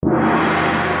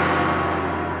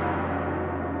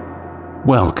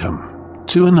Welcome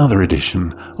to another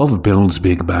edition of Bill's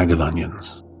Big Bag of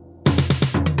Onions.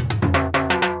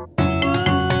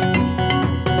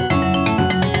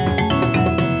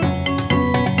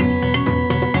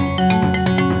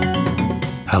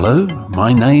 Hello,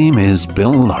 my name is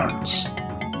Bill Lawrence.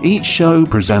 Each show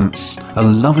presents a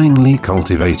lovingly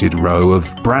cultivated row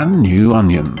of brand new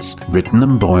onions, written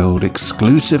and boiled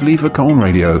exclusively for Colne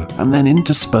Radio and then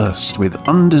interspersed with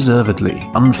undeservedly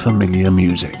unfamiliar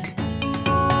music.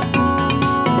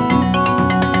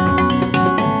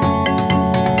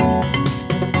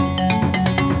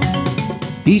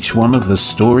 Each one of the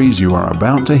stories you are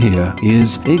about to hear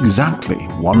is exactly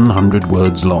 100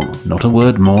 words long, not a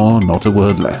word more, not a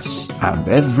word less, and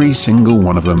every single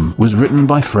one of them was written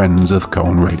by friends of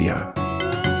Colne Radio.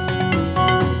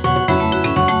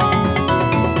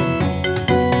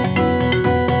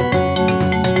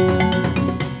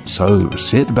 So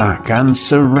sit back and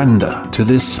surrender to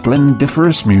this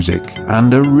splendiferous music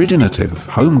and originative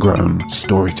homegrown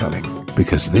storytelling.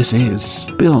 Because this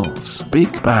is Bill's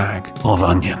Big Bag of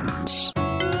Onions.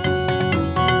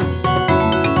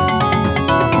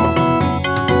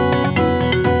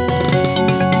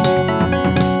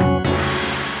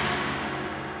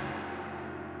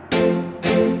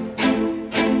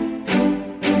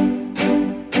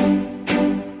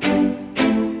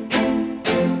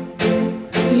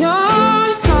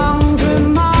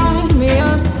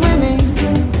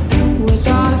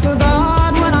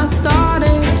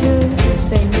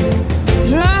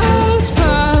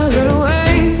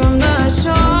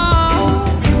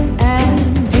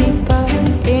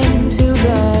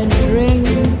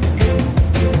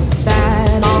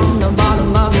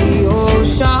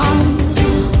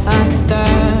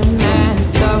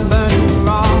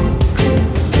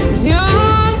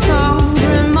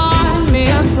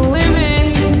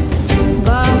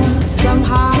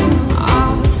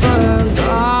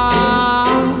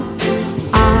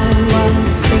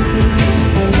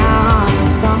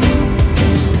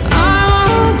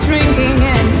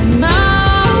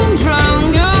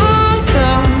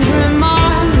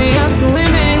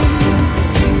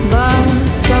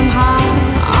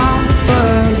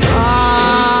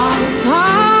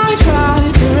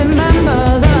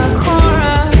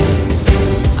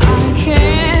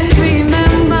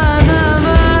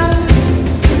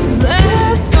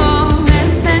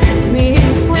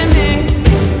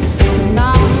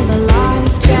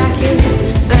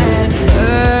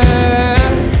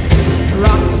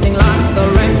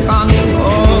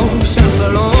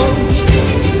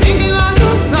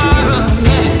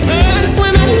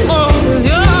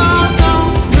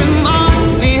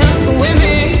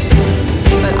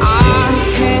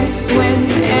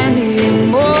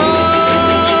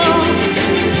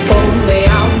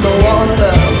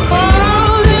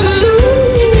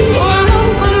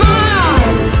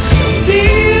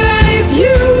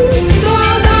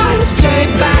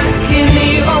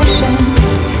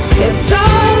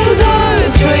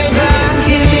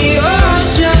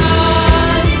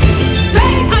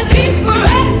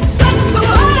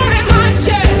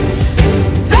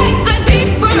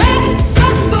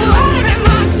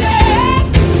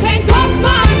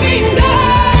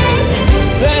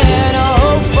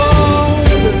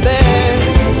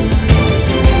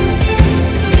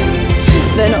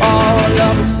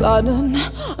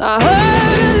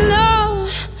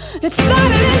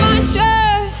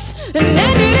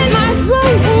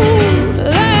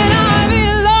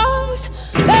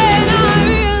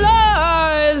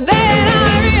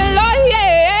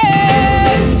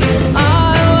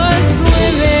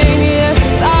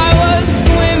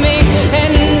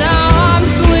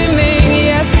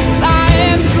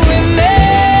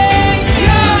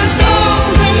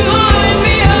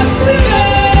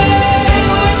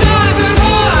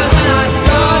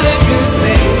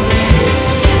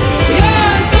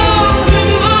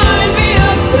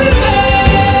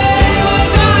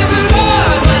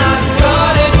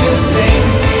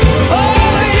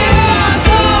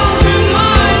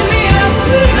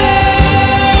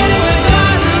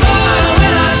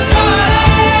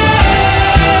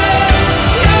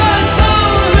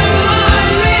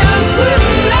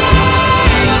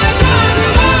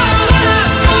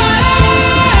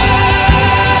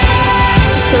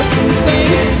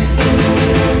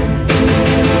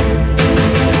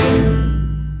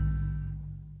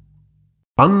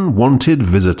 Unwanted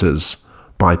Visitors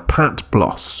by Pat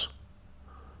Bloss.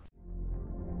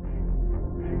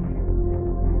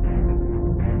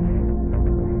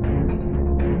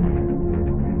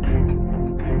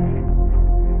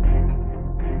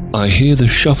 I hear the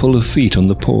shuffle of feet on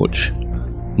the porch,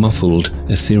 muffled,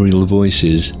 ethereal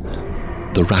voices,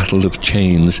 the rattle of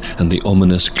chains and the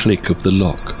ominous click of the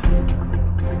lock.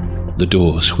 The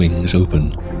door swings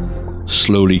open,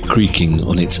 slowly creaking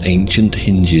on its ancient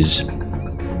hinges.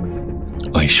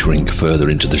 I shrink further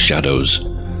into the shadows,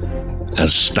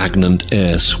 as stagnant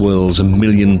air swirls a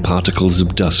million particles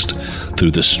of dust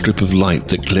through the strip of light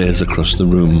that glares across the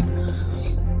room.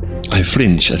 I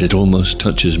flinch as it almost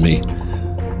touches me.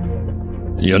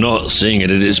 You're not seeing it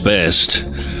at its best,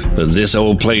 but this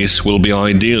old place will be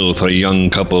ideal for a young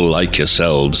couple like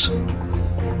yourselves.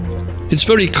 It's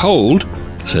very cold,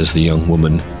 says the young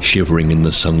woman, shivering in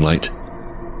the sunlight.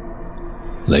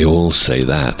 They all say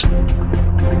that.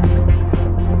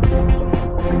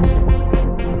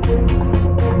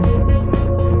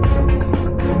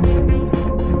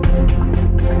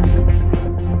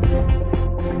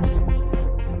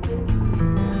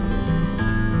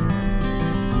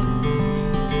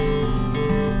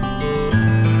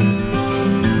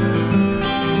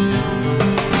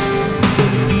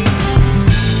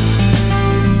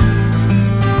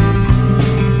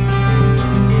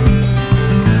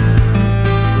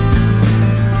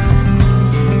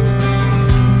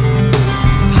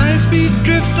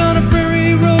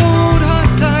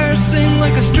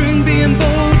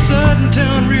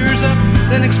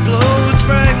 Then explodes,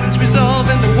 fragments resolve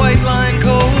into white line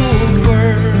cold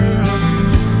world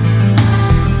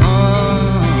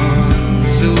on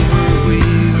silver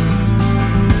wheels.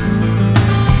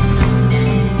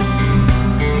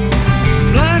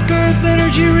 Black earth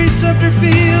energy receptor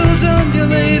fields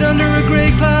undulate under a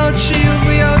gray cloud shield.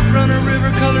 We outrun a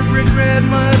river-colored brick red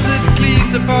mud that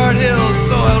cleaves apart hills,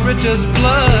 soil rich as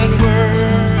blood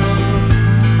world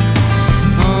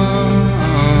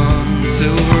on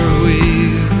silver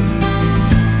wheels.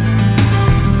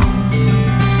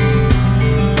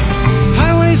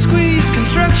 Squeeze,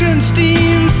 construction,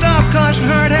 steam, stop, caution,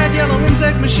 hard hat, yellow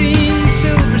insect machines,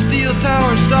 silver steel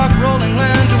towers, stock rolling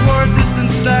land toward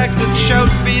distant stacks that shout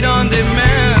feet on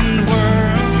demand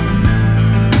world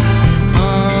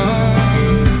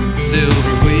on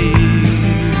silver wheels.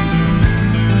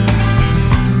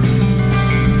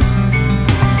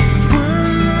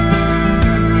 World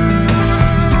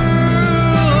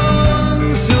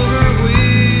on silver wheels.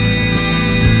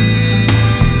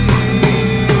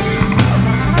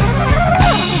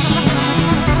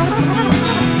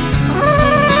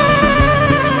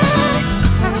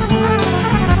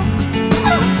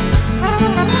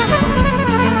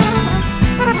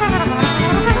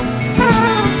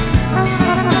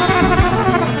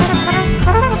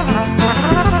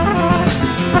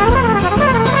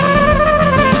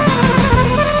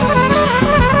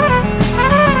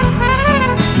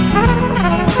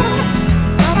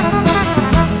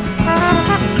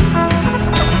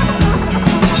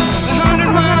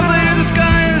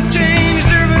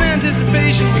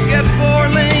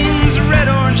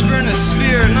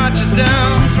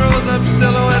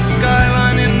 Silhouette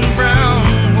skyline in brown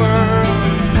world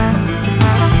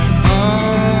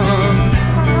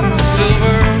on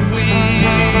silver wheels.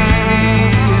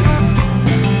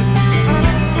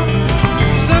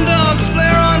 Sundogs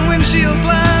flare on windshield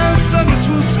glass, sudden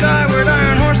swoop skyward,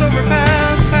 iron horse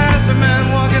overpass, pass a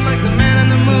man walking like the man in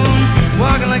the moon,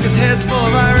 walking like his head's full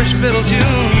of Irish fiddle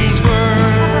tunes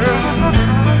world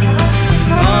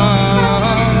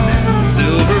on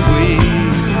silver wheels.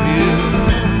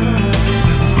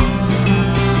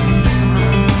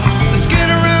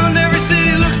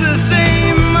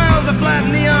 Same miles of flat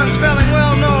neon spelling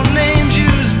well-known names,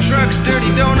 used trucks, dirty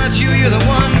donuts, you, you're the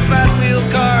one, fat wheel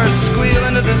cars squeal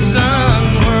into the sun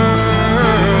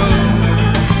world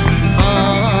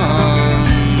on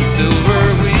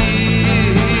silver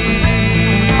wheels.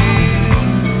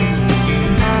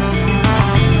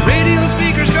 Radio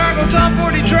speakers gargle top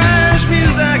 40 trash,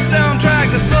 Muzak soundtrack,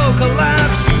 the slow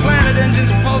collapse, planet engines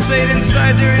pulsate in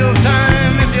sidereal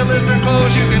time. If you listen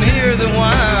close you can hear the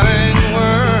wine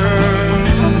world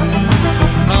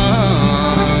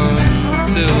on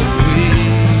silver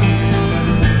wheels.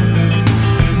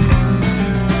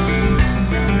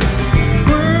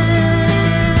 World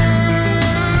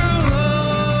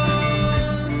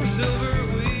on silver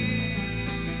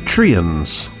wheels.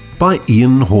 Treants by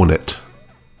Ian Hornet.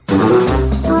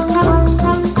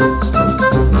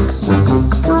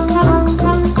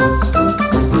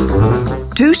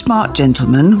 Two smart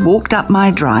gentlemen walked up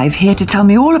my drive here to tell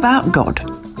me all about God.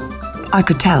 I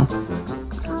could tell.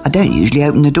 I don't usually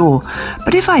open the door,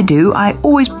 but if I do, I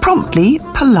always promptly,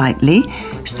 politely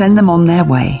send them on their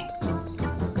way.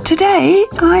 Today,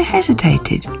 I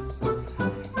hesitated.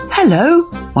 "Hello,"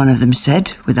 one of them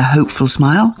said with a hopeful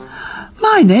smile.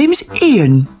 "My name's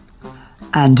Ian.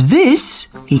 And this,"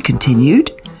 he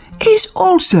continued, "is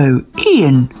also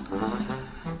Ian.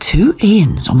 2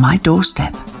 Ians on my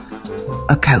doorstep.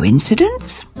 A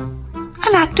coincidence?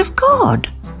 An act of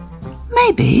God?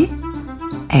 Maybe.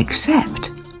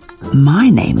 Except my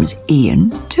name's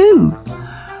Ian too.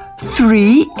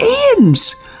 3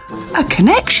 Ians! A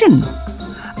connection.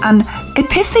 An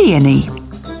epiphany.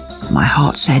 My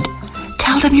heart said,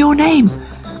 tell them your name.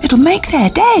 It'll make their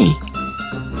day.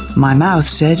 My mouth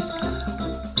said,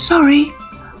 sorry,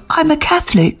 I'm a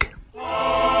Catholic.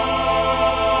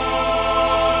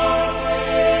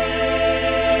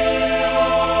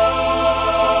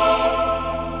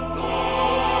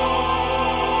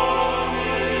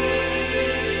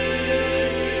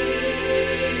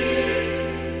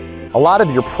 A lot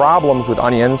of your problems with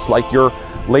onions, like your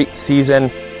late season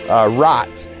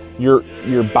rots, your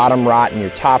bottom rot and your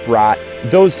top rot,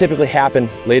 those typically happen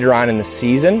later on in the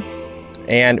season.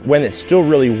 And when it's still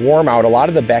really warm out, a lot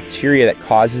of the bacteria that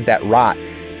causes that rot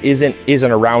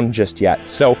isn't around just yet.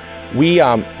 So we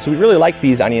really like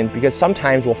these onions because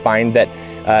sometimes we'll find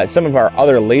that some of our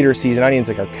other later season onions,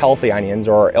 like our Kelsey onions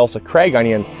or Ailsa Craig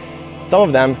onions, some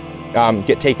of them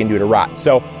get taken due to rot.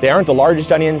 So they aren't the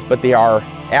largest onions, but they are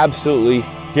absolutely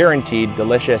guaranteed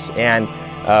delicious, and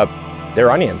they're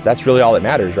onions. That's really all that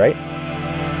matters, right?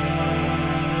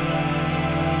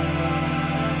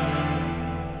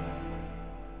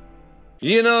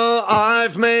 You know,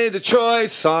 I've made a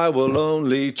choice. I will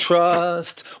only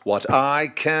trust what I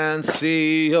can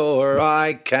see or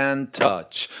I can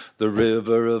touch. The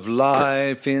river of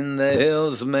life in the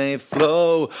hills may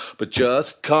flow, but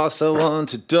just 'cause I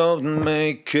want it don't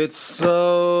make it so.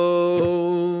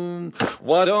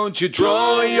 Why don't you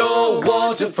draw your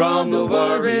water from the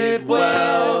worried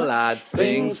well? Add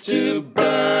things to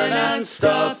burn and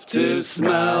stuff to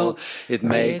smell. It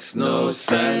makes no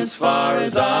sense far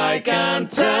as I can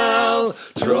tell.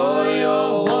 Draw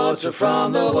your water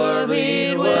from the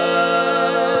worried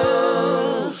well.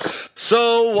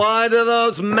 So why do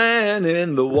those men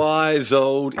in the wise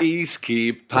old East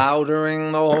keep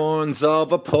powdering the horns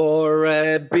of a poor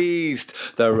red beast?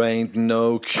 There ain't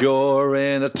no cure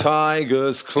in a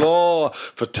tiger's claw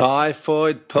for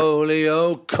typhoid,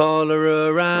 polio,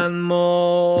 cholera, and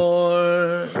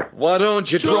more. Why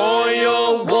don't you draw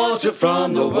your water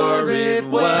from the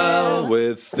worried well,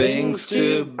 with things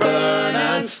to burn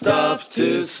and stuff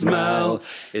to smell?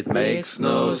 It makes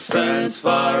no sense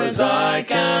far as I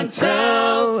can tell.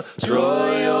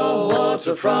 Draw your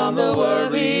water from the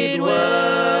worried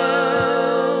well.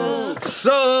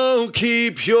 So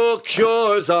keep your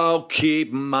cures, I'll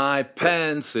keep my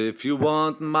pence. If you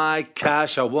want my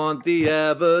cash, I want the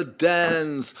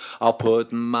evidence. I'll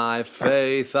put my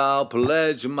faith, I'll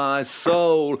pledge my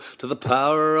soul to the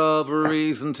power of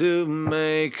reason to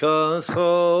make us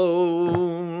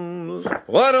whole.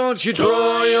 Why don't you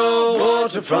draw your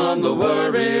water from the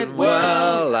worried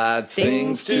well? Add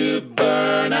things to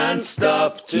burn and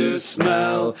stuff to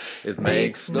smell. It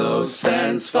makes no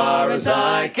sense far as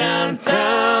I can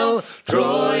tell.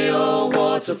 Draw your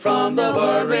water from the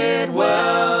worried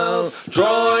well.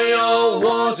 Draw your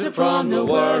water from the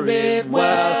worried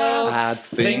well. Add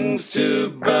things to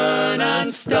burn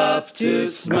and stuff to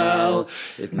smell.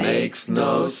 It makes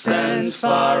no sense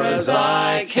far as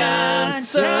I can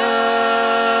tell.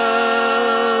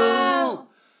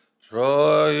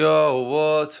 Draw your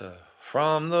water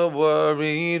from the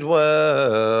worried well.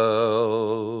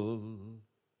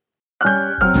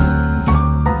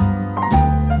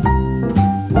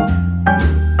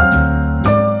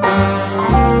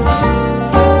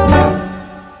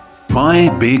 My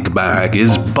big bag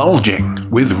is bulging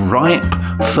with ripe,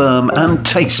 firm and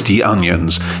tasty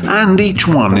onions, and each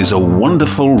one is a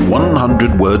wonderful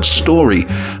 100-word story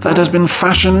that has been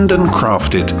fashioned and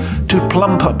crafted to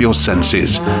plump up your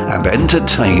senses and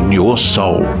entertain your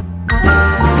soul.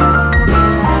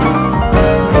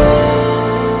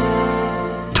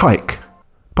 Tyke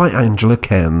by Angela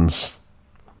Cairns.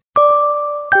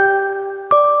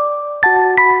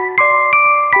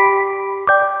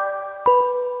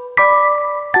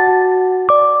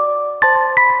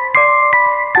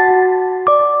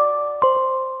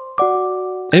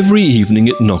 Every evening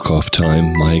at knock-off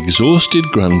time, my exhausted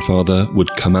grandfather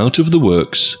would come out of the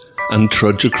works and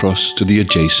trudge across to the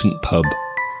adjacent pub.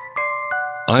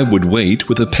 I would wait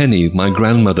with a penny my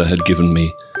grandmother had given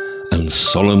me and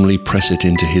solemnly press it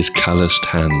into his calloused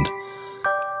hand.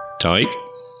 "Tyke,"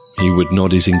 he would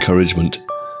nod his encouragement.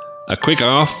 "A quick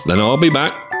half, then I'll be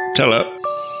back. Tell her."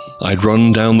 I'd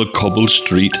run down the cobbled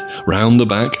street, round the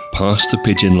back, past the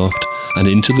pigeon loft, and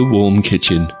into the warm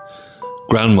kitchen.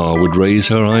 Grandma would raise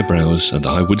her eyebrows and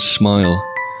I would smile.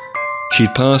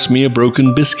 She'd pass me a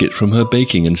broken biscuit from her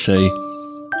baking and say,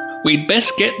 "We'd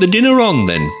best get the dinner on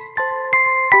then."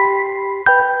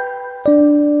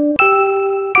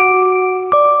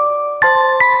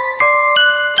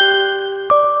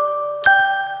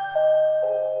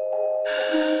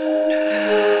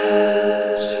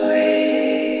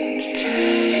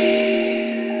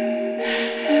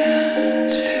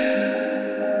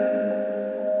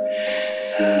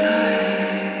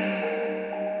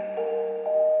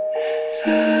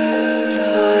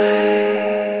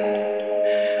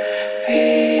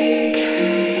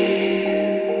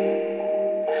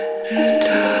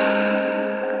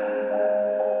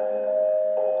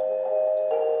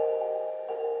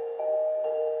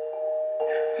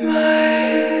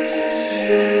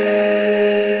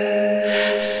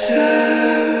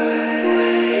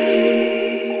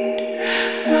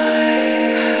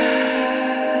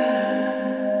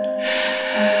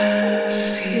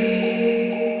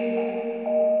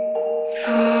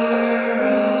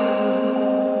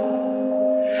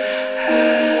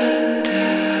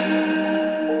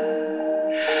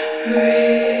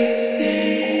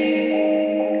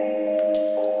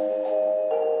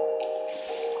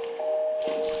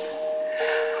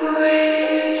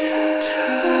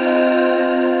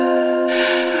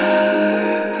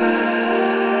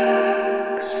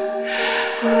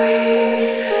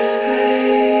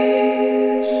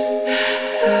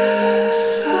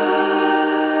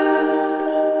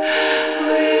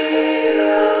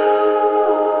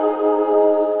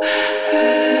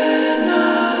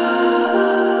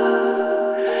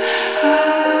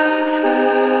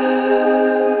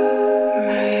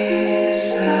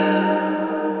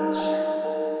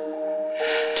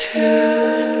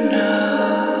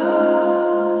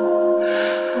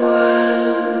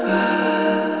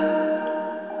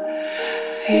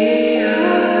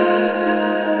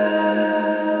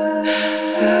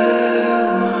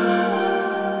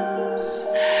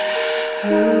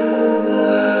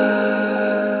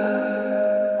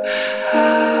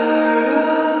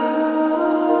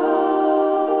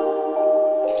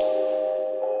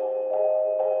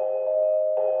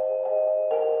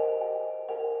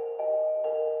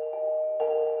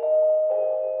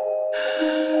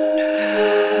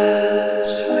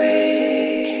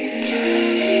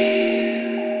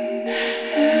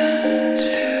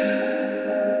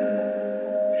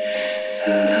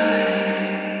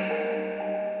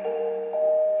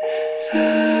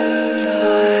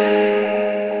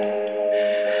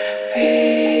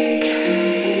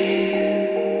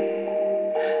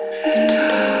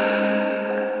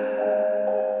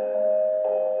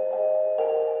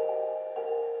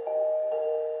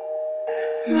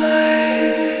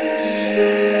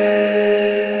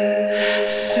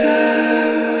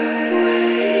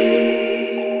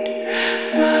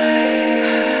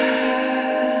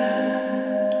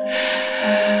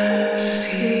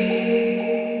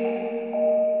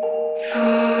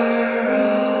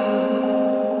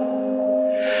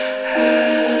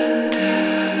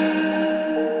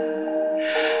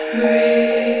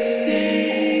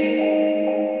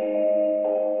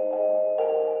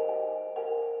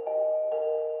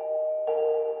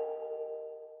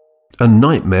 A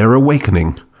Nightmare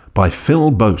Awakening by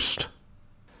Phil Boast.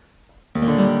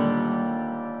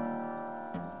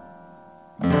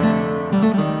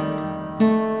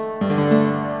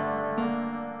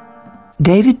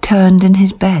 David turned in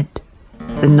his bed,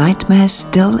 the nightmare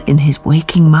still in his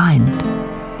waking mind.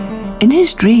 In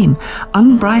his dream,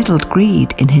 unbridled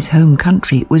greed in his home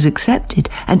country was accepted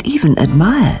and even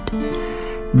admired.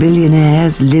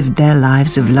 Billionaires lived their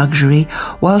lives of luxury,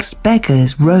 whilst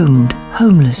beggars roamed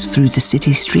homeless through the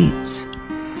city streets.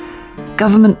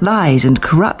 Government lies and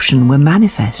corruption were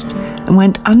manifest and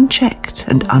went unchecked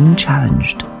and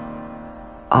unchallenged.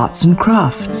 Arts and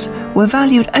crafts were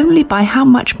valued only by how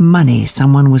much money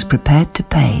someone was prepared to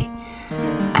pay,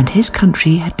 and his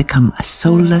country had become a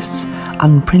soulless,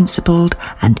 unprincipled,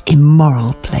 and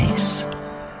immoral place.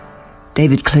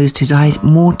 David closed his eyes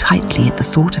more tightly at the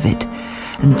thought of it,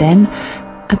 and then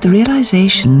at the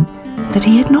realization that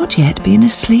he had not yet been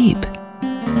asleep.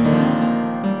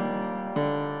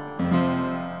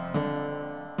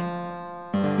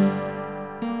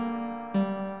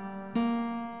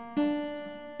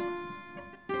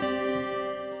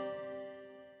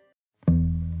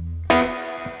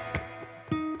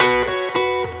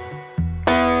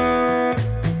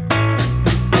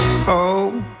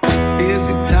 Oh, is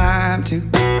it time to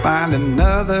find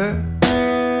another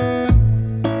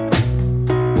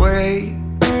way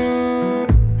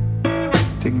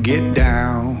to get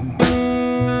down?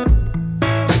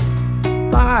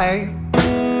 Life,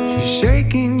 she's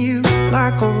shaking you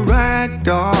like a rag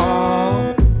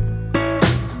doll,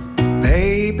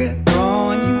 baby,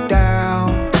 throwing you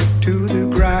down to the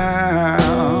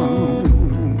ground.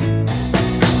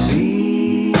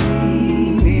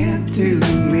 Lean into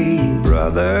me,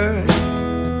 brother.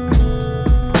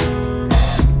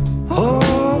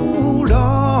 Hold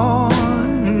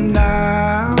on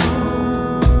now.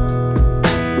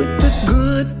 With the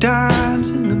good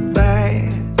times and the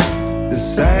bad, the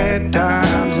sad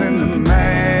times and the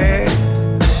mad,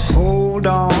 hold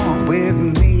on with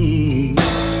me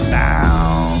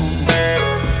now.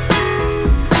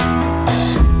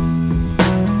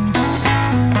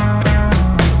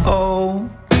 Oh,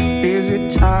 is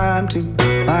it time to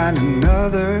find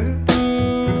another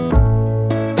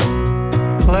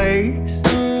place,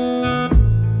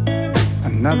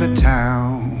 another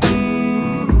town?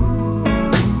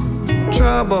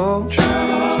 Trouble,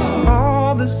 just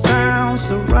all the sounds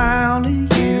surrounding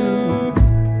you.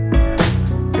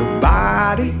 Your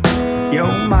body,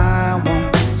 your mind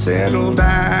won't settle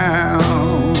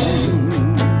down.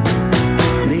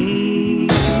 Lean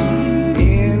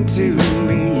into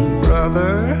me, brother.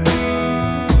 brother.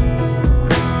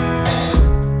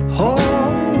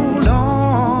 Hold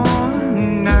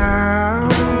on now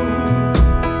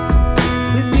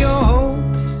with your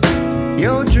hopes,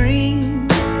 your dreams,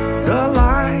 the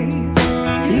life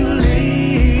you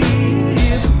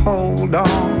live. Hold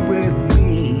on with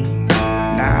me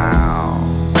now.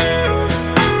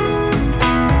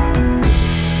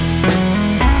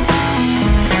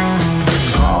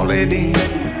 Call it in,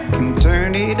 can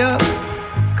turn it up.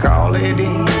 Call it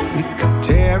in, we could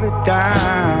tear it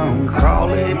down. Call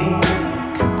it in,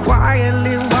 could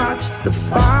quietly watch the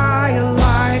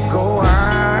firelight go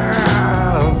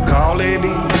out. Call it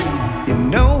in, you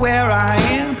know where I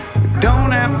am. You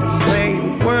don't have to say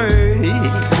a word.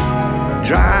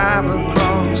 Drive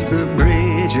across the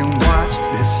bridge and watch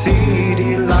the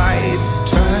city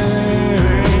lights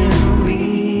turn.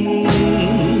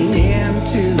 Lean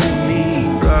into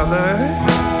me, brother.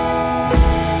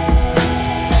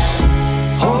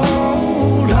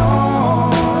 Hold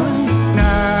on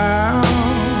now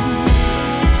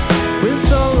with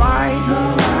the light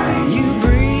you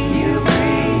breathe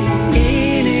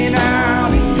in and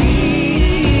out and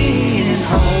in.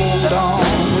 Hold on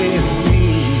with me,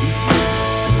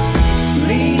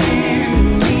 lean into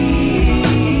me.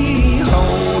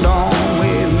 Hold on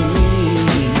with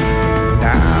me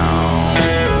now.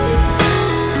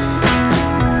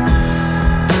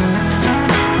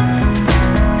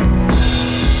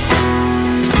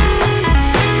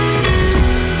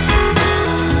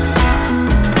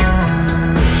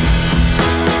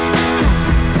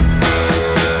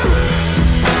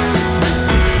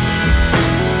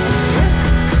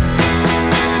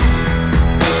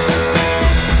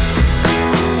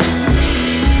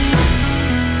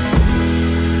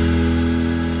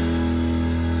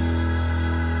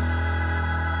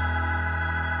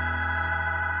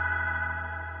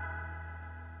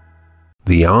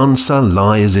 The Answer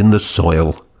Lies in the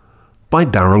Soil by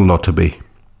Darrell Lotterby.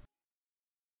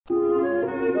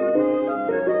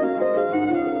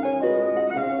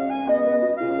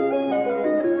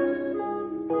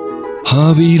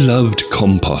 Harvey loved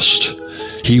compost.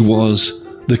 He was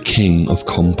the king of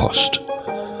compost.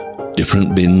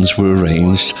 Different bins were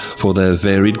arranged for their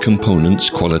varied components,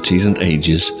 qualities and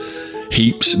ages.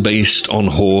 Heaps based on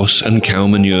horse and cow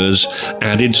manures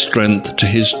added strength to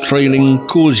his trailing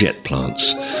courgette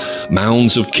plants.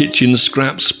 Mounds of kitchen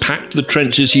scraps packed the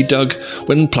trenches he dug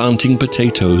when planting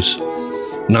potatoes.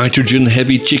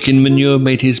 Nitrogen-heavy chicken manure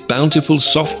made his bountiful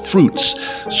soft fruits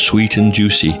sweet and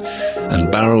juicy, and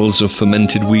barrels of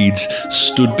fermented weeds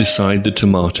stood beside the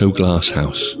tomato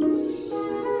glasshouse.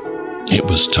 It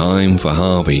was time for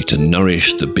Harvey to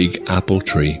nourish the big apple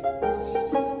tree.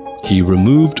 He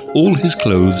removed all his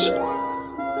clothes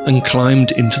and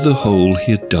climbed into the hole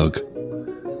he had dug.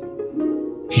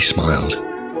 He smiled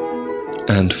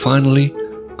and finally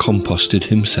composted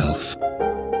himself.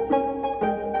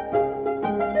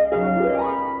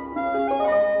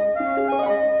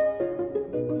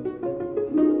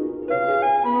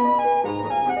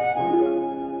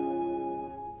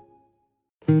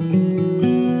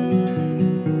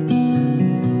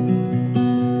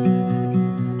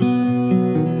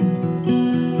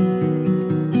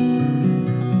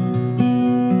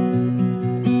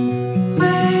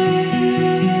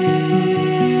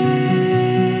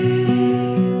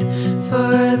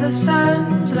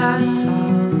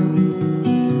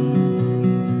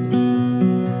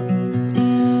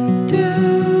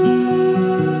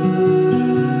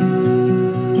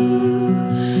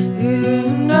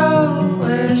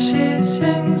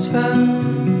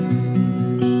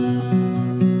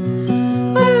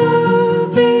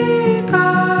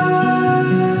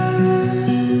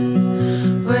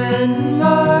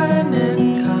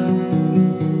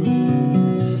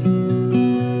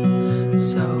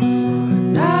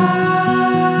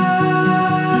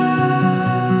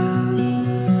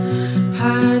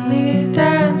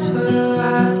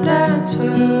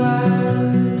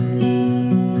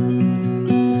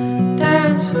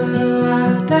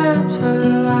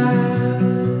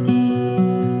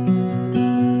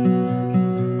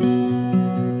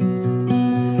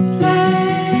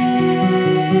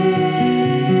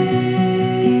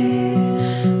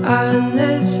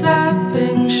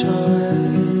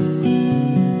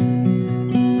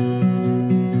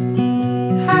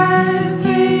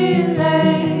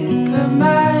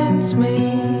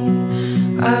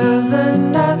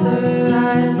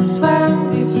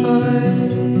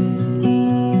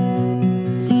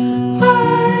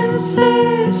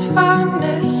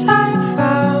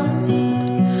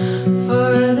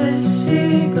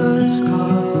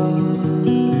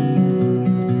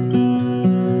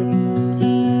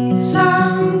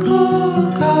 Some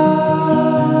cool call.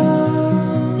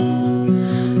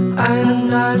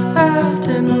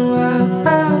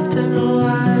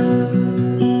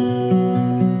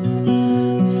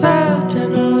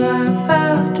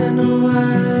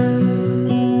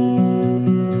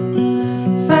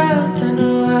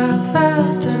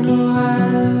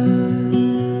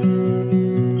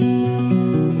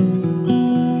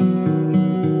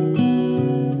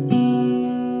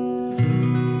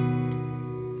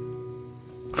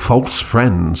 False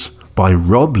Friends by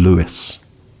Rob Lewis.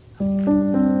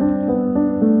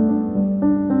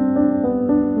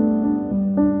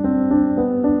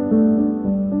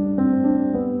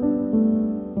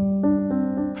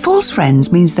 False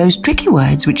friends means those tricky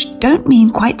words which don't mean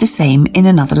quite the same in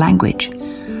another language.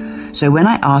 So when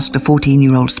I asked a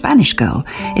 14-year-old Spanish girl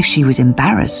if she was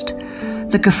embarrassed,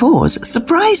 the guffaws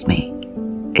surprised me.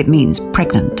 It means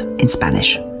pregnant in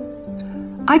Spanish.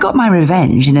 I got my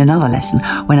revenge in another lesson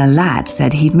when a lad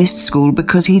said he'd missed school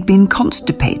because he'd been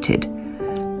constipated.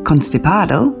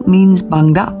 Constipado means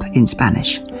bunged up in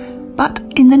Spanish, but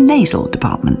in the nasal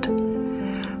department.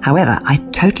 However, I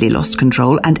totally lost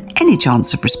control and any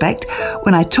chance of respect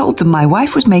when I told them my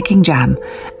wife was making jam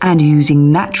and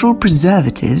using natural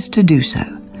preservatives to do so.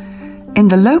 In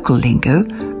the local lingo,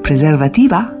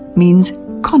 preservativa means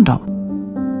condom.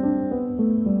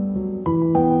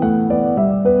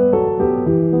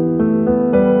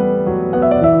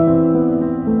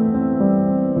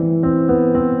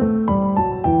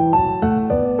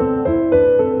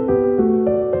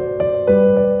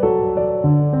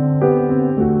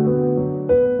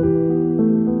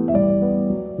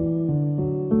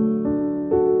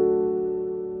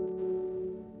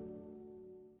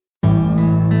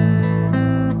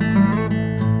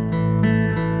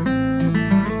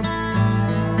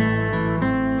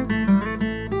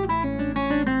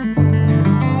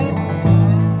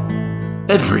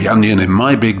 Every onion in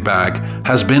my big bag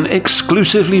has been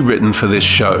exclusively written for this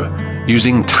show,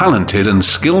 using talented and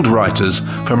skilled writers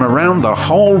from around the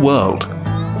whole world.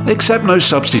 Accept no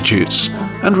substitutes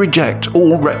and reject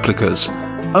all replicas.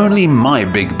 Only my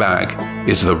big bag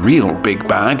is the real big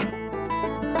bag.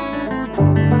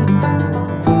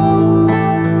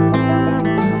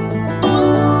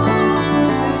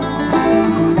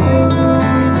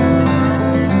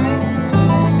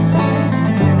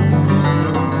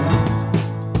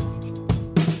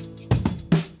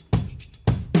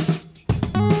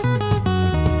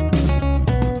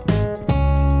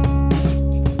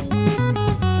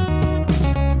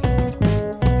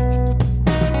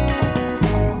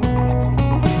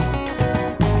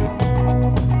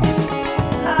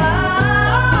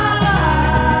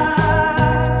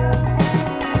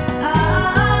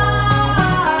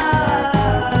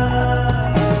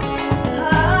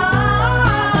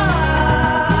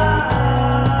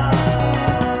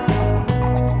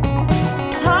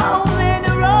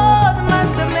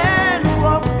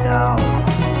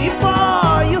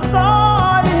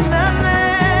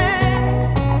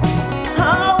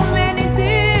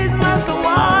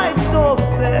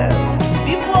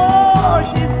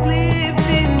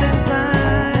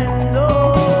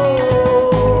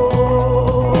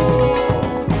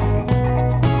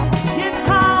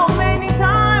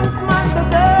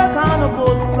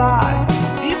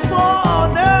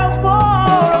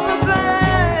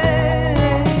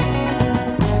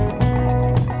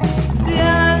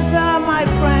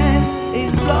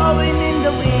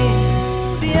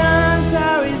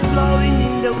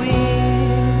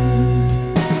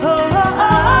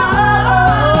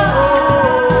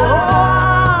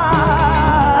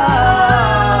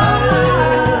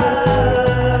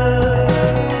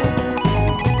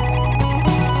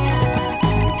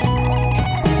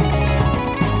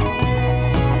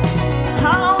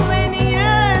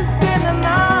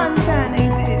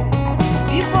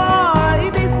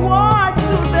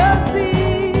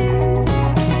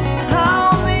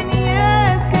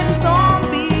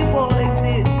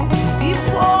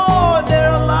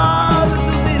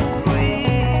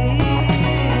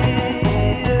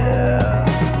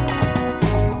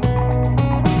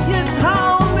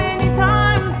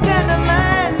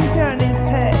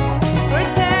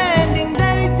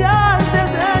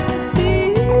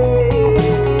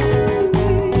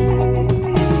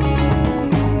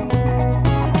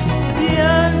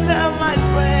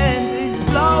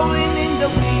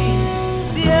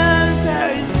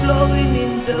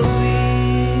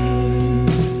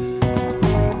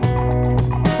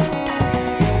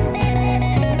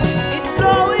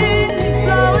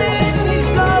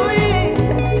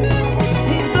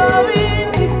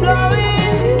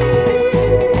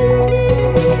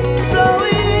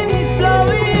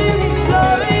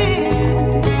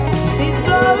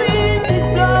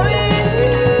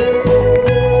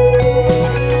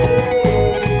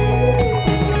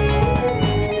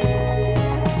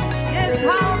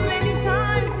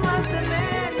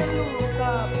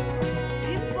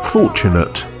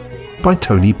 Fortunate by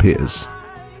Tony Pears.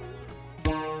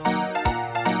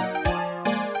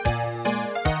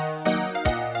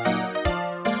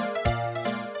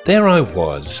 There I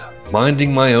was,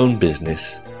 minding my own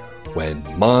business, when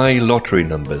my lottery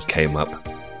numbers came up.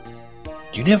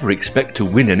 You never expect to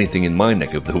win anything in my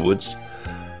neck of the woods.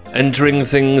 Entering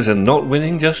things and not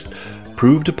winning just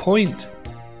proved a point.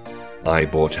 I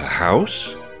bought a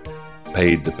house,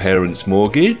 paid the parents'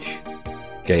 mortgage,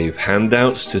 gave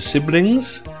handouts to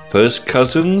siblings, first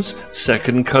cousins,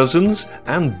 second cousins,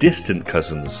 and distant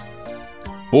cousins.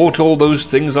 Bought all those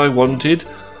things I wanted,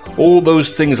 all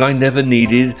those things I never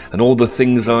needed, and all the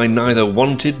things I neither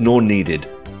wanted nor needed.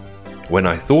 When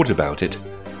I thought about it,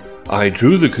 I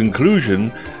drew the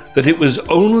conclusion that it was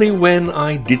only when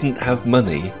I didn't have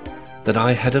money that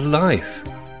I had a life.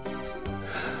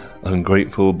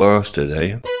 Ungrateful bastard,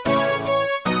 eh?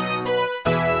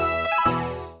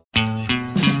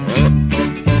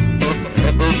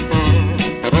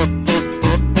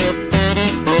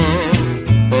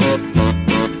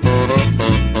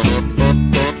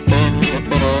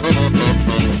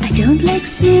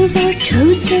 Snails or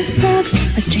toads or frogs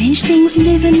or strange things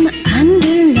living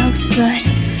under logs, but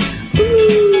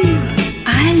ooh,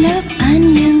 I love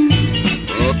onions.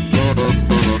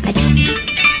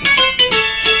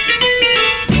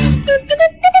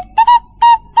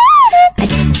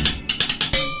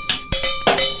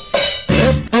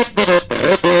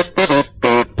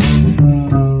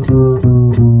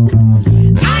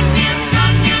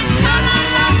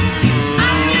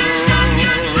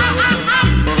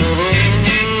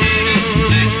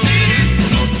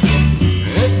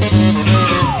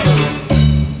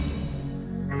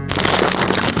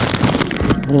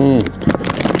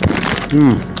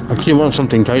 If you want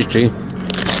something tasty,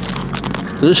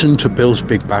 listen to Bill's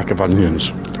big bag of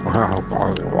onions.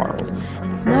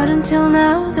 It's not until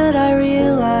now that I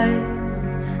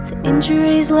realize the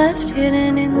injuries left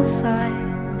hidden inside,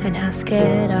 and how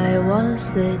scared I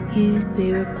was that you'd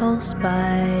be repulsed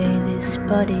by this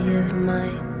body of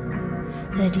mine,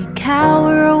 that you'd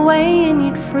cower away and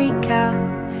you'd freak out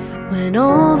when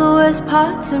all the worst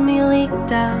parts of me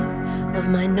leaked out of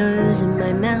my nose and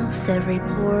my mouth, every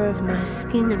pore of my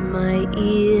skin and my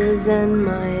ears and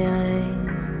my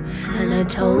eyes. And I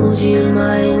told you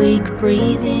my weak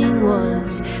breathing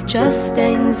was just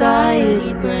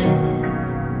anxiety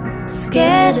breath,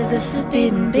 scared of the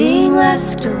forbidden, being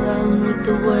left alone with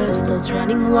the worst thoughts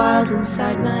running wild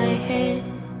inside my head.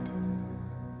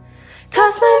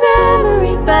 Cast my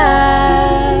memory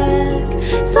back,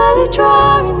 slowly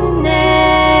drawing the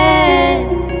net,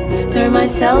 throw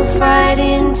myself right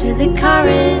into the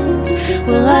current.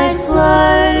 Will I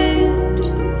float?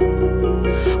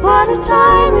 What a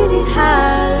time we did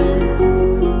have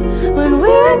when we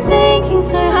weren't thinking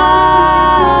so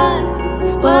hard.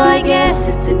 Well, I guess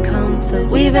it's a comfort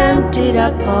we've emptied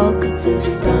our pockets of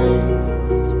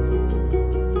stones,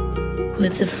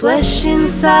 with the flesh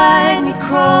inside me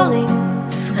crawling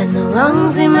and the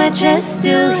lungs in my chest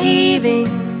still heaving.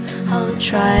 I'll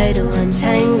try to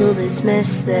untangle this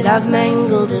mess that I've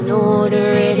mangled and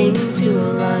order it into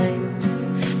a line.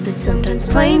 But sometimes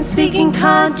plain speaking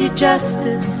can't do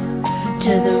justice to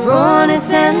the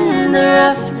rawness and the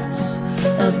roughness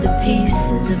of the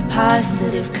pieces of past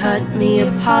that have cut me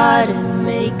apart and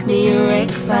make me a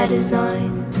wreck by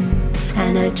design.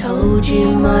 And I told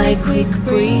you my quick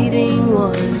breathing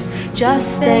was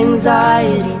just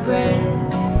anxiety breath,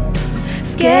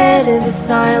 scared of the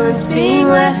silence, being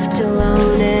left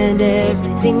alone and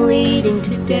everything leading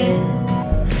to death.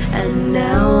 And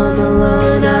now I'm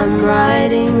alone, I'm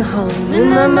riding home in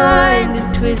my mind,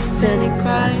 it twists and it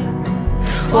cries.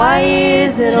 Why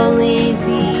is it only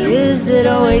easy? Is it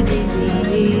always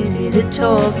easy to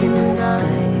talk in the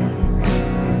night?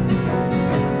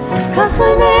 Cast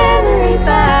my memory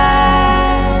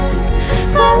back,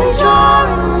 slowly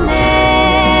drawing the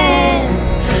net,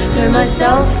 throw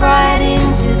myself right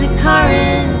into the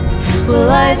current.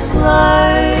 Will I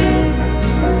float?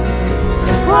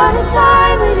 What a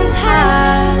time we did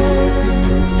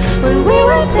have when we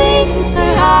were thinking so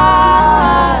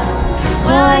hard.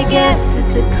 Well, I guess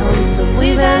it's a comfort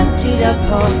we've emptied our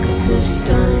pockets of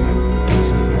stones.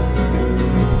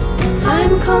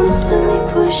 I'm constantly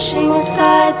pushing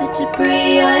aside the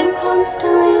debris, I'm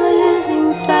constantly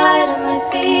losing sight of my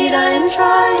feet. I'm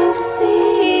trying to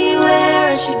see where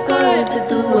I should go, but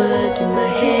the words in my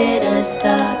head are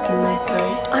stuck in my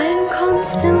throat. I'm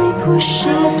constantly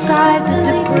pushing aside the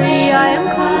debris, I am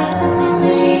constantly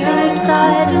losing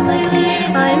sight of my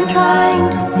feet. I'm trying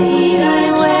to see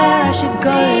where I should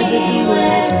go, but the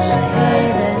words in my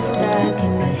head are stuck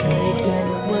in my head. The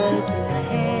words in my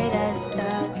head are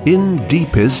stuck In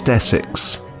Deepest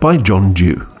Essex by John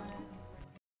Dew.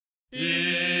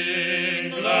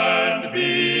 England,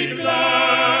 be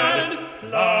glad,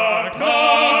 pluck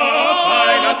up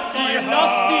thy lusty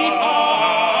heart,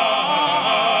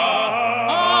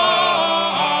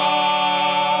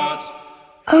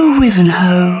 Oh,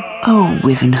 Wivenhoe, oh,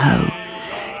 Wivenhoe,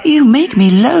 you make me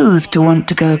loath to want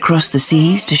to go across the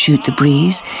seas to shoot the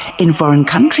breeze in foreign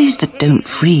countries that don't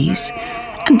freeze.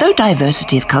 And though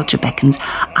diversity of culture beckons,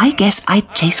 I guess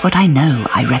I'd chase what I know,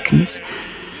 I reckons.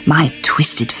 My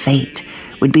twisted fate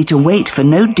would be to wait for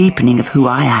no deepening of who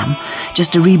I am,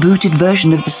 just a rebooted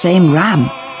version of the same Ram.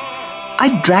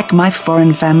 I'd drag my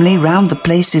foreign family round the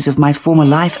places of my former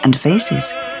life and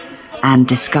faces, and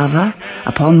discover,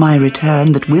 upon my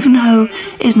return, that Wivenhoe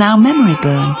is now memory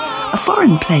burn, a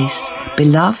foreign place,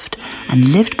 beloved and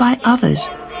lived by others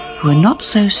who are not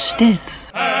so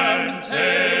stiff. And taking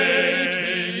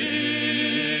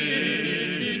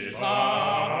his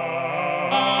part.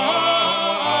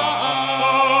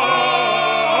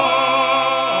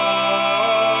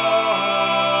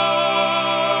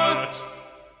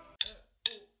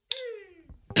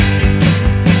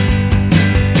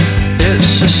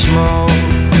 It's a small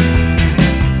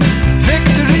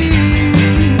victory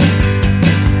in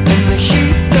the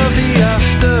heat of the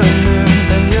afternoon,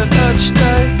 and you're touched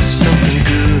tight to something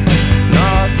good,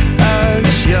 not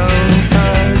as young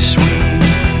as we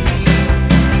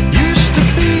used to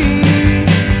be.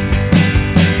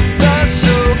 That's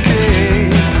okay,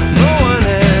 no one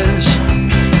is.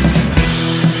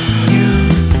 You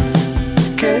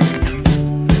kicked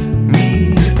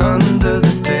me under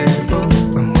the table,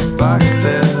 and we're back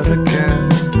there again.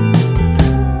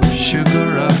 Sugar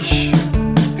rush,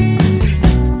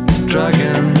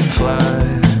 dragonfly.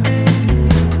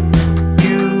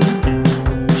 You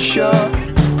shot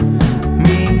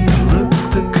me a look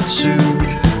that could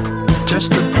soothe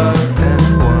just about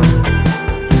anyone.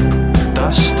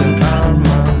 Dust in our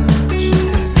minds.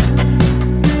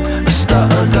 I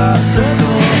stuttered at the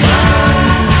door,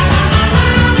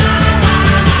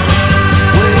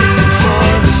 waiting for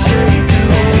the city to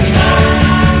open,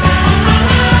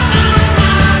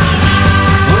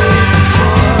 waiting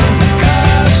for the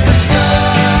cars to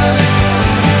start.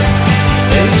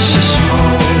 It's a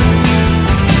small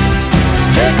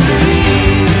victory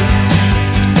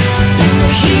in the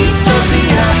heat of the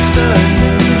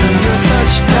afternoon, and you're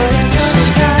touched tight to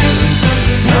something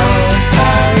not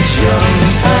as young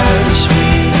as we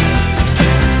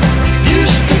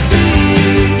used to be.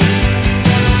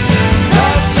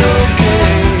 That's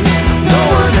okay, no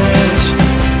one is.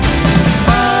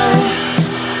 I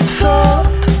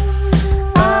thought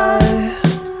I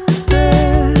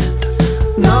did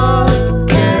not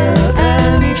care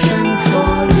anything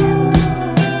for you.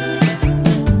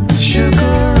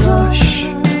 Sugar rush,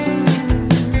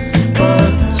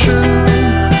 but true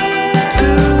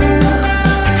to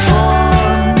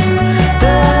form.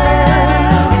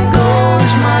 There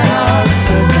goes my heart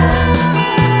again.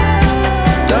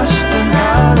 Dust in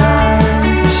our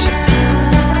eyes.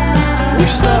 We've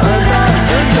started at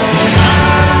the door,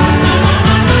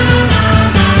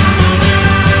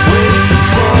 waiting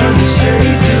for the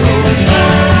city to open,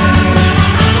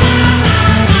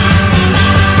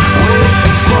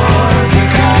 waiting for the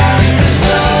cars to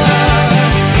start.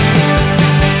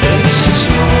 It's a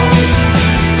small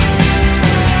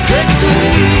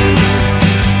victory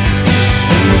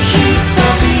in the heat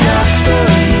of the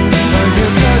afternoon, and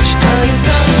you're touched tight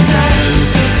to something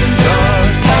not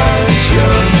as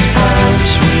young as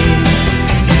we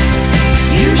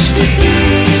used to be.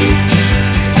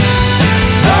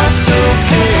 That's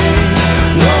okay,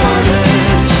 no one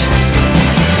is.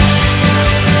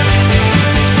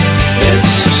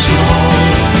 It's a small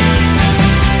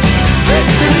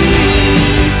victory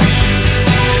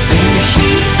in the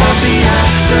heat of the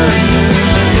afternoon,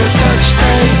 and you're touched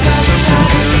tight to something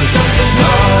good,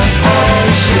 not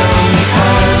as young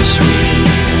as we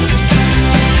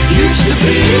used to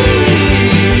be.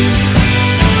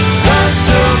 That's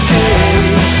okay,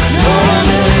 no one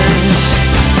is.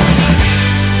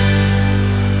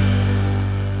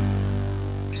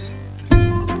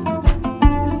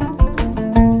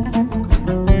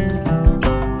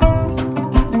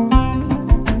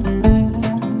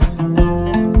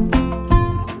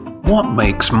 What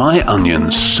makes my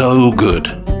onions so good?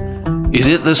 Is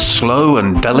it the slow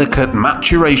and delicate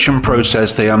maturation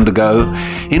process they undergo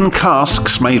in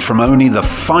casks made from only the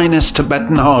finest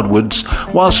Tibetan hardwoods,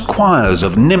 whilst choirs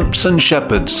of nymphs and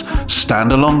shepherds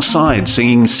stand alongside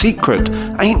singing secret,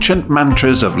 ancient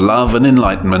mantras of love and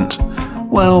enlightenment?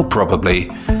 Well, probably.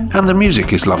 And the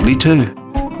music is lovely too.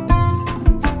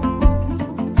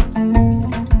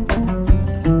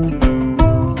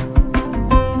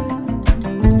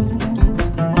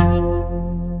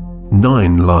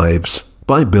 Nine Lives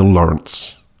by Bill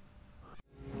Lawrence.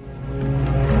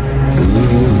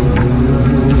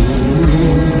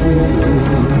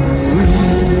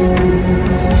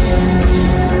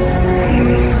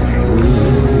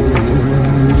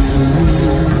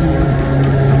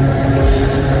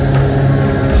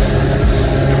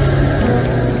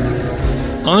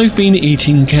 I've been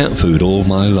eating cat food all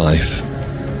my life.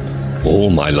 All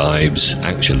my lives,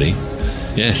 actually.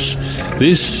 Yes,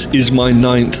 this is my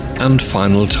 9th and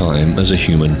final time as a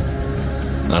human.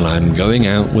 And I'm going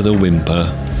out with a whimper.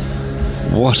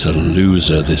 What a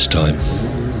loser this time.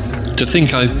 To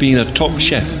think I've been a top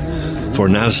chef for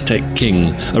an Aztec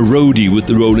king, a roadie with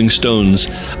the Rolling Stones,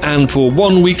 and for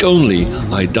 1 week only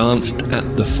I danced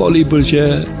at the Folies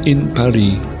Bergère in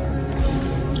Paris.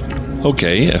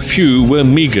 Okay, a few were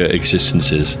meagre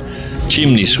existences.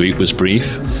 Chimney sweep was brief,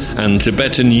 and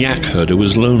Tibetan yak herder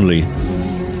was lonely.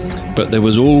 But there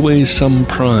was always some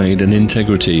pride and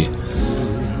integrity.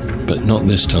 But not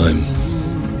this time.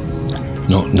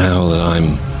 Not now that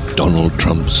I'm Donald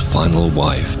Trump's final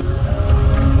wife.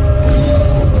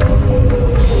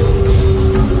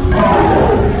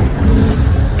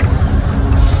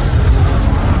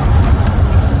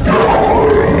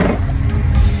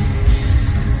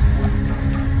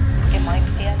 It might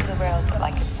be the end of the world, but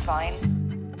like it's fine.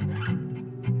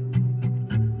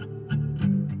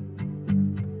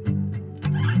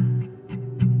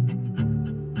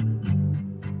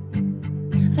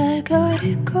 I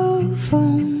gotta go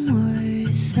from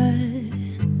Martha.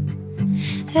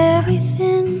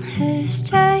 Everything has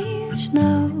changed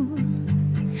now.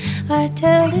 I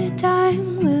tell the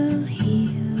time will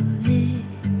heal it,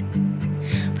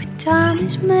 but time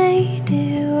has made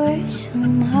it worse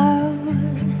somehow.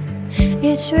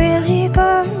 It's really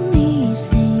got me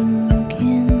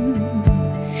thinking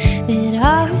that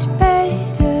I was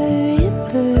better in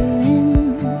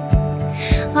Berlin.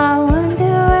 I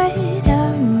wonder what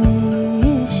I'm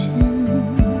missing.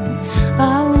 I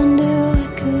wonder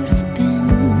what could have been.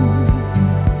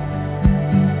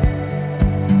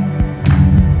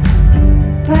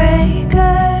 Break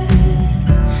up,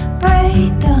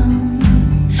 break down.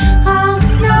 I'm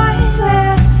not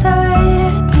where I thought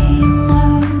I'd be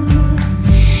now.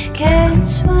 Can't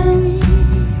swim,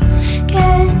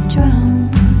 can't drown.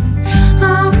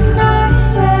 I'm not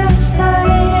where I thought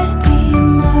I'd be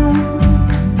now.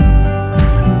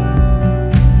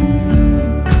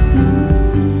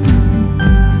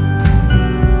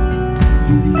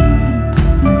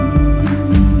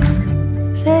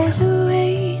 There's a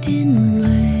weight in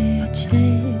my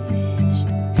chest.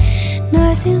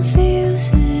 Nothing feels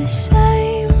the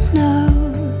same now.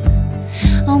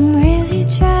 I'm really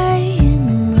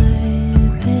trying my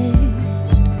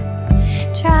best.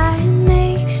 Trying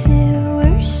makes it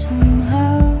worse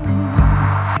somehow.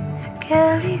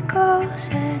 Kelly calls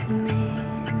at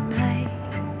midnight.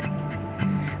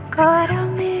 God, I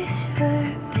miss her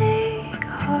big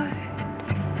heart.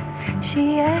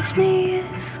 She asked me if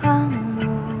I'm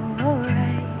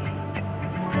alright.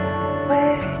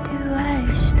 Where do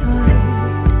I start?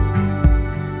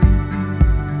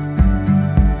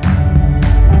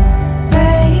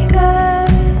 Break up,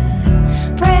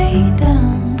 break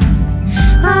down.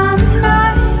 I'm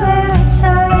not where I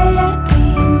thought I'd be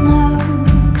now.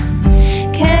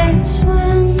 Can't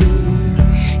swim,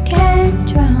 can't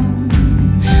drown.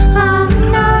 I'm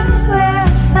not where I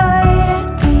thought I'd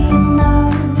be now.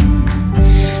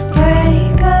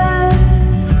 Break up,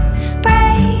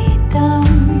 break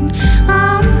down.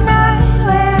 I'm not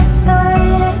where I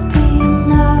thought I'd be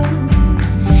now.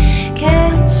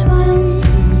 Can't swim,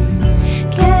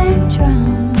 can't drown.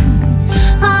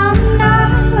 I'm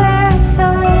not where I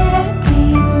thought I'd be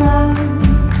now.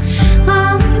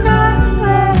 I'm not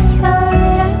where I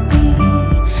thought I'd be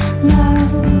now.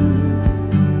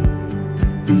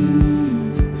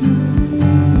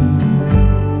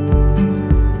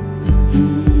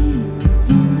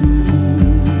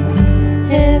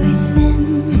 Everything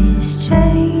is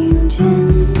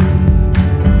changing.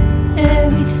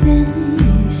 Everything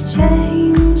is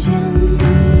changing.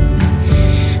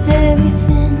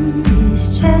 Everything is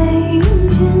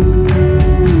changing.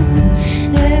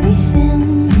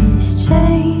 Everything is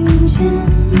changing.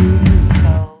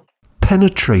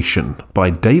 Penetration by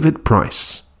David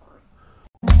Price.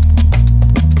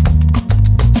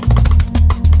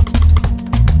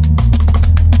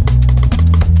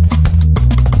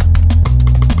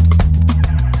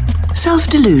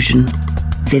 Self-delusion,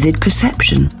 vivid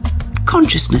perception,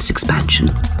 consciousness expansion,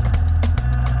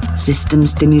 system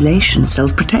stimulation,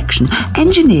 self-protection,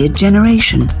 engineered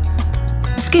generation,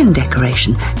 skin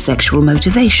decoration, sexual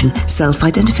motivation,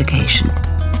 self-identification,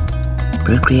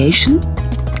 procreation,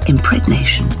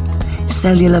 impregnation,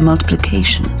 cellular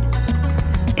multiplication,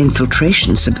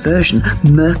 infiltration, subversion,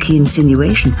 murky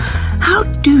insinuation. How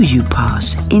do you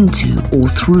pass into or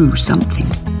through something?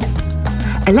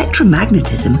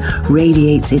 Electromagnetism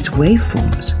radiates its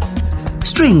waveforms.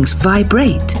 Strings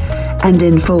vibrate and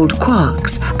enfold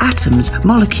quarks, atoms,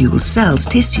 molecules, cells,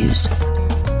 tissues.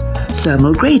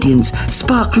 thermal gradients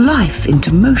spark life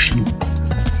into motion.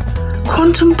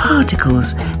 Quantum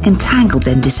particles entangle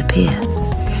then disappear.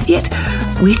 Yet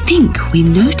we think we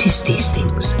notice these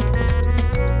things.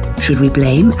 Should we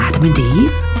blame Adam and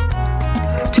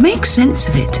Eve? To make sense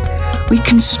of it, we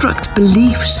construct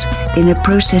beliefs in a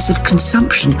process of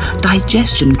consumption,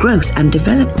 digestion, growth and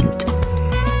development,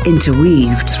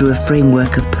 interweaved through a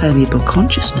framework of permeable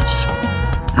consciousness,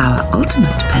 our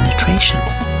ultimate penetration.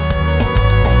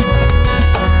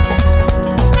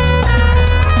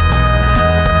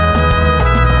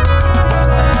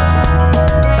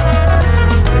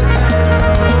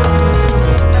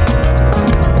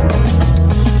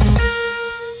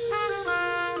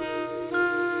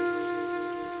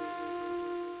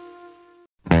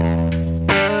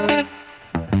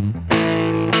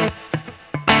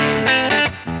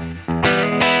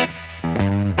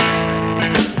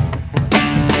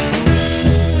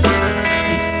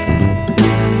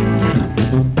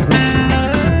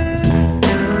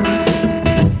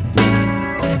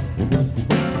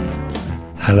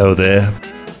 Hello there,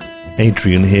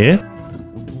 Adrian here.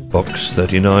 Box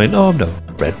 39. Oh no,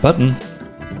 red button.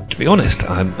 To be honest,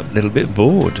 I'm a little bit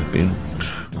bored. I've been...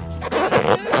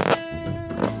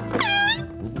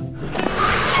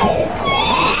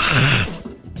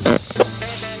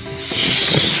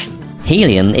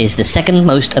 Helium is the second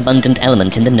most abundant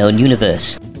element in the known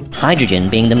universe, hydrogen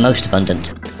being the most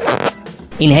abundant.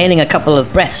 Inhaling a couple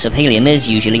of breaths of helium is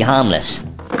usually harmless.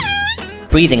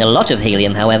 Breathing a lot of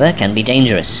helium, however, can be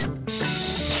dangerous.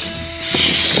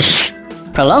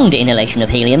 Prolonged inhalation of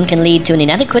helium can lead to an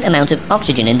inadequate amount of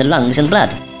oxygen in the lungs and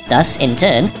blood, thus, in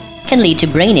turn, can lead to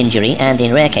brain injury and,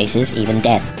 in rare cases, even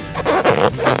death.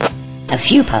 A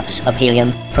few puffs of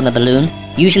helium from a balloon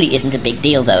usually isn't a big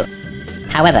deal, though.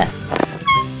 However,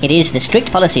 it is the strict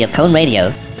policy of Colne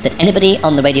Radio that anybody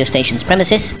on the radio station's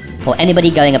premises, or anybody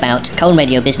going about Colne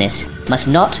Radio business, must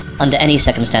not, under any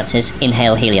circumstances,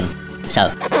 inhale helium. So,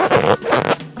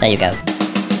 there you go.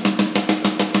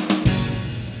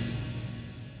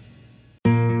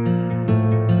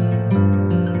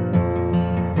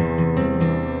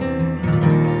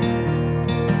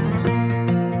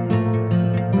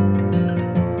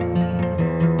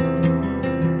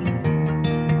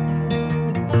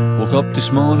 Woke up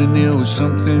this morning, there was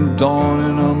something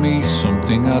dawning on me,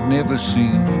 something I'd never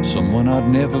seen, someone I'd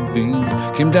never been.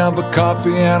 Came down for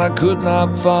coffee and I could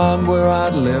not find where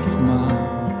I'd left my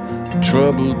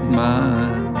troubled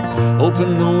mind.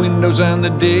 Opened the windows and the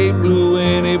day blew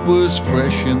in, it was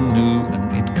fresh and new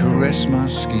and it caressed my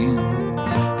skin.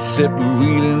 It set me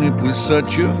reeling, it was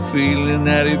such a feeling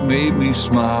that it made me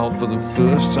smile for the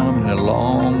first time in a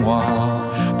long while.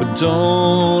 But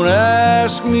don't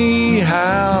ask me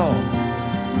how,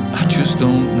 I just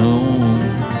don't know.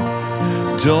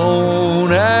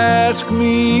 Don't ask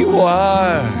me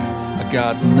why, I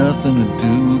got nothing to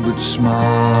do but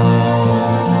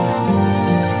smile.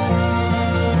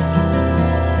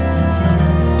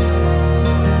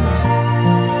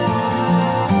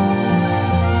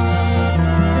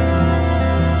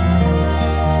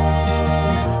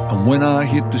 And when I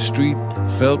hit the street,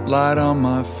 felt light on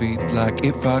my feet, like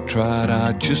if I tried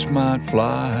I just might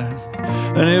fly.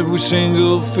 And every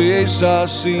single face I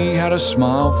see had a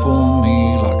smile for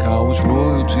me, like I was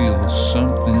royalty or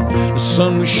something. The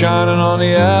sun was shining on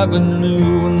the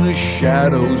avenue and the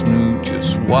shadows knew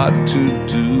just what to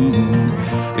do.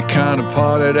 It kind of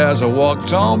parted as I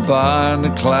walked on by and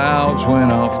the clouds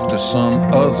went off to some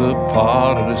other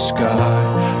part of the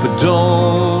sky. But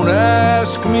don't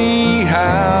ask me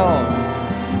how,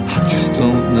 I just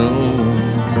don't know.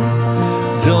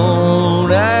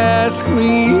 Don't ask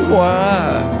me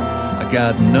why, I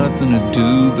got nothing to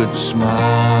do but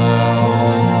smile.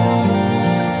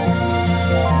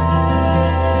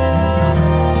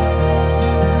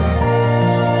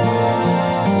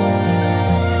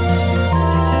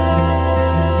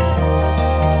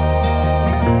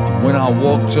 When I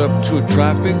walked up to a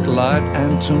traffic light,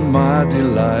 and to my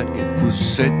delight, it was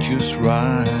set just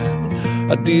right.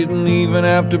 I didn't even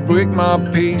have to break my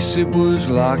pace, it was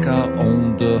like I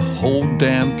owned the whole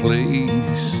damn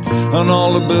place. And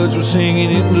all the birds were singing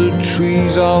in the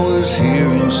trees, I was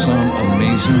hearing some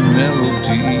amazing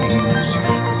melodies.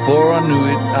 Before I knew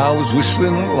it, I was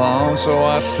whistling along, so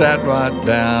I sat right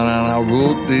down and I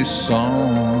wrote this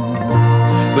song.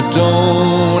 But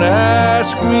don't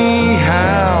ask me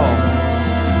how,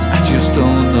 I just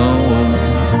don't know.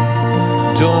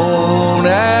 Don't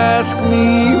ask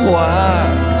me why,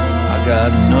 I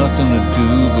got nothing to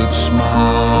do but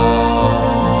smile.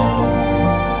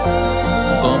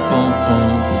 Bum, bum, bum,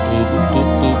 bum, bum,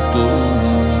 bum, bum.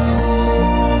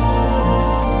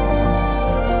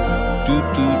 Do,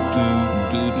 do, do.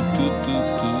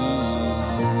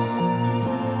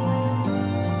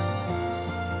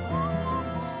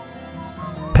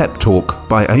 Pep Talk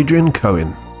by Adrian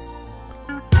Cohen.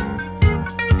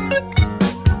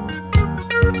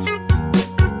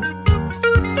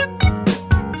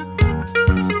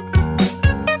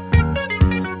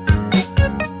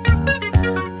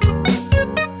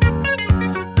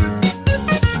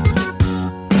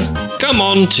 Come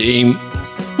on, team.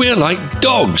 We're like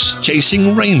dogs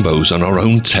chasing rainbows on our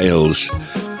own tails.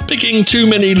 Picking too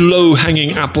many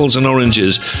low-hanging apples and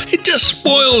oranges, it just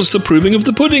spoils the proving of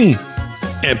the pudding.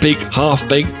 Epic,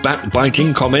 half-baked,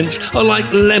 backbiting comments are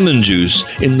like lemon juice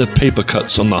in the paper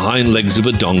cuts on the hind legs of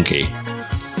a donkey.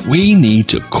 We need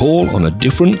to call on a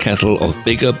different kettle of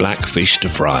bigger black fish to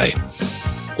fry.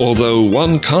 Although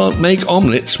one can't make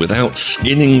omelettes without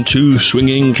skinning 2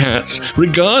 swinging cats,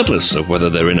 regardless of whether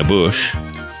they're in a bush.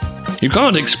 You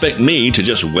can't expect me to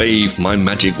just wave my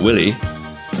magic willy.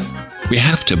 We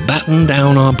have to batten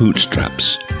down our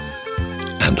bootstraps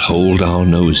and hold our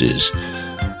noses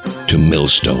to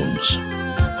millstones.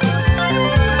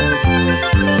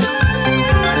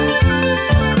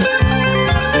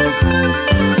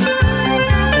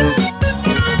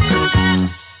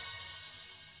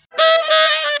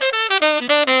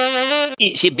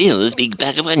 It's your Bill's big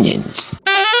bag of onions.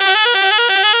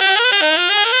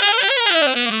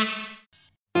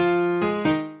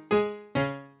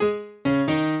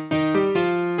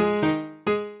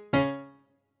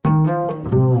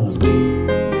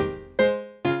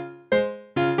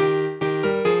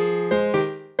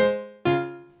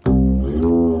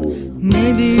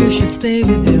 Maybe you should stay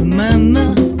with your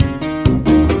mama.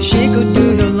 She could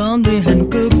do your laundry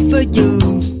and cook for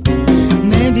you.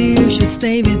 Maybe you should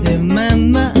stay with your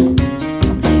mama.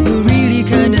 You're really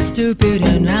kinda stupid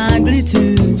and ugly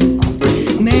too.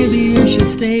 Maybe you should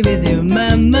stay with your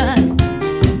mama.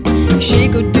 She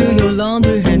could do your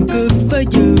laundry and cook for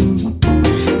you.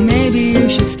 Maybe you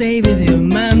should stay with your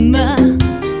mama.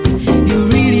 You're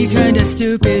really kinda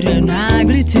stupid and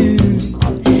ugly too.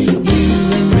 You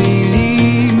ain't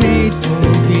really made for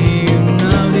being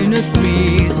out in the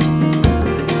street.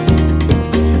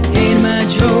 Ain't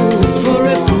much hope for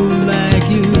a fool like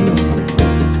you.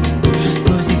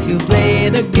 'Cause if you play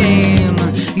the game,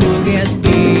 you'll get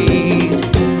beat.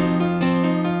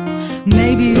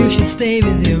 Maybe you should stay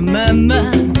with your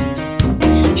mama.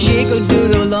 She could do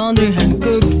your laundry and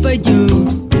cook for you.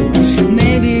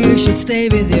 Maybe you should stay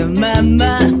with your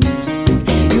mama.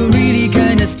 You're really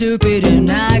kinda stupid and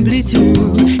ugly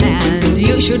too. And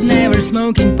you should never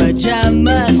smoke in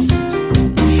pajamas.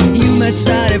 You might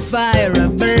start a fire or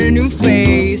burn your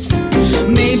face.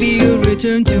 Maybe you'll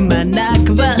return to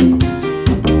Manakwa.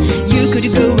 You could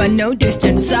go unnoticed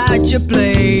in such a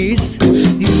place.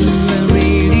 You were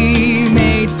really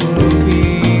made for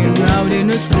being out in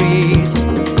the street.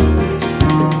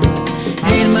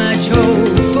 Ain't much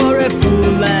hope for a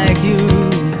fool like you.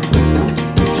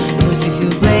 'Cause if you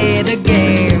play the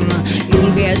game,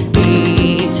 you'll get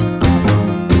beat.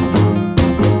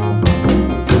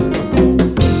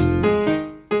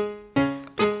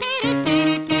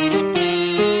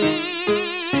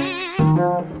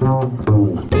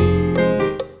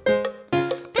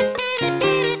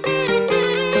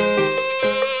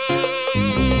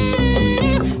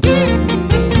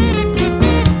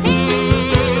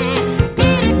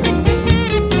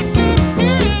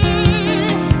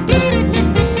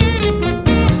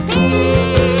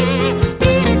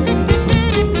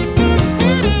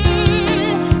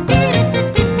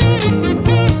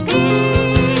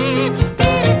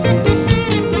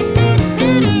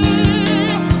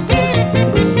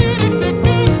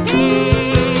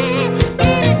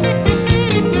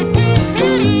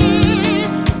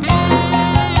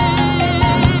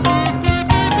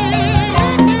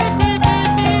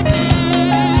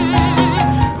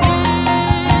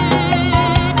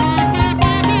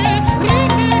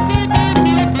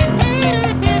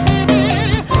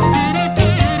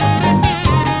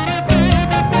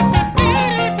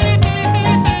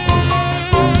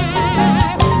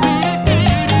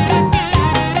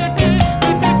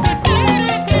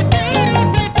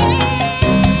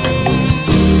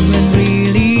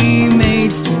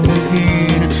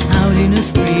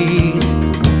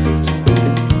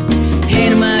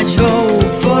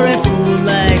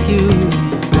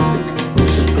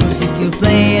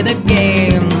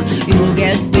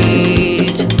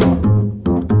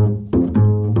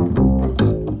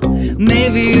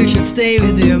 Maybe you should stay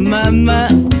with your mama.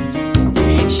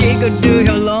 She could do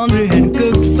your laundry and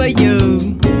cook for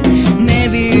you.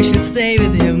 Maybe you should stay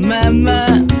with your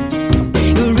mama.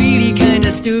 You're really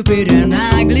kinda stupid and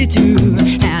ugly too.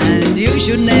 And you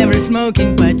should never smoke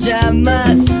in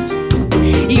pajamas.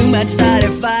 You might start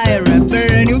a fire or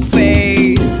burn your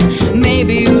face.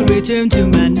 Maybe you'll return to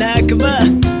my Nakaba.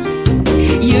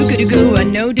 You could go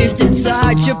unnoticed in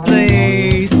such a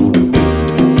place.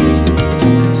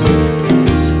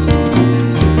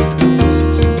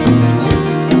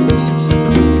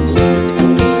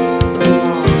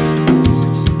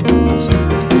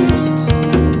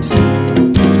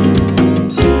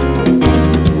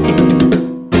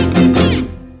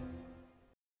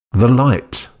 The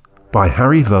Light by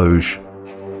Harry Vosges.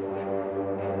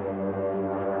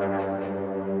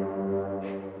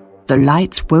 The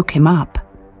lights woke him up.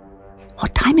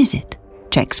 What time is it?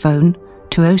 Checks phone,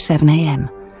 2:07 a.m.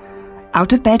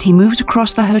 Out of bed, he moves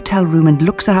across the hotel room and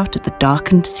looks out at the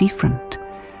darkened seafront.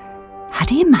 Had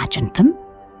he imagined them?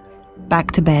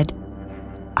 Back to bed,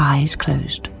 eyes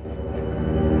closed.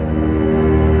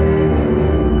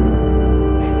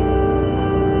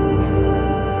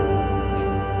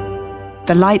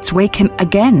 The lights wake him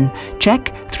again.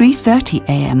 Check, 3:30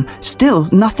 a.m. Still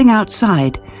nothing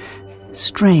outside.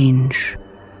 Strange.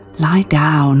 Lie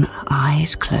down,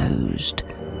 eyes closed.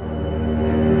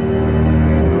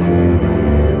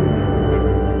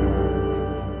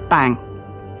 Bang.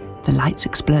 The lights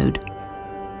explode.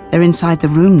 They're inside the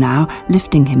room now,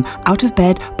 lifting him out of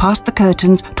bed, past the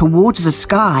curtains, towards the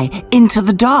sky, into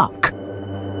the dark.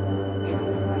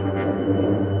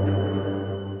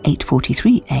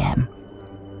 8:43 a.m.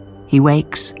 He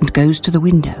wakes and goes to the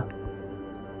window.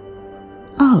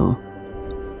 Oh.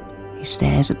 He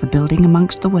stares at the building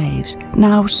amongst the waves,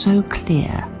 now so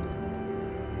clear.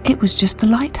 It was just the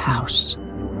lighthouse.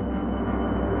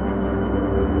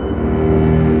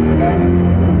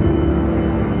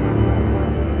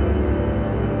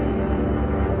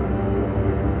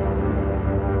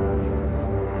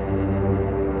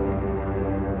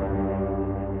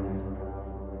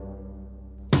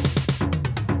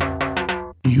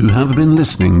 You have been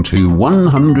listening to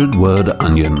 100 Word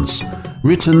Onions,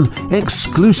 written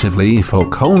exclusively for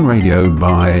Colne Radio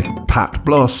by Pat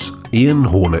Bloss, Ian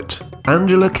Hornet,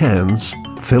 Angela Cairns,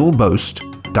 Phil Boast,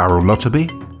 Darryl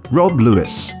Lotterby, Rob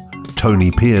Lewis,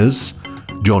 Tony Pears,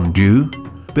 John Dew,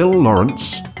 Bill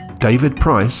Lawrence, David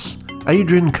Price,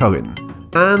 Adrian Cohen,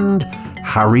 and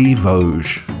Harry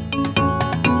Vosges.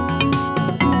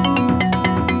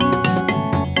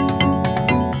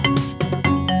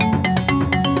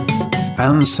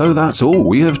 And so that's all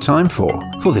we have time for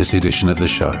this edition of the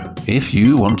show. If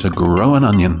you want to grow an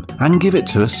onion and give it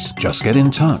to us, just get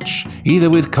in touch, either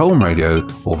with Colne Radio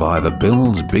or via the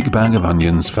Bill's Big Bag of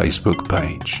Onions Facebook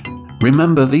page.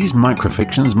 Remember, these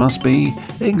microfictions must be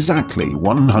exactly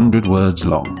 100 words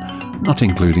long, not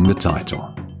including the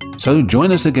title. So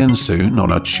join us again soon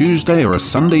on a Tuesday or a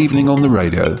Sunday evening on the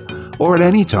radio, or at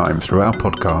any time through our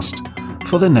podcast,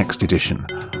 for the next edition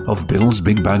of Bill's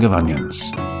Big Bag of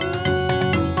Onions.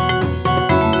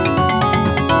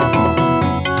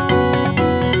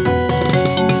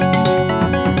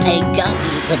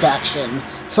 Production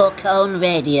for Colne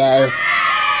Radio.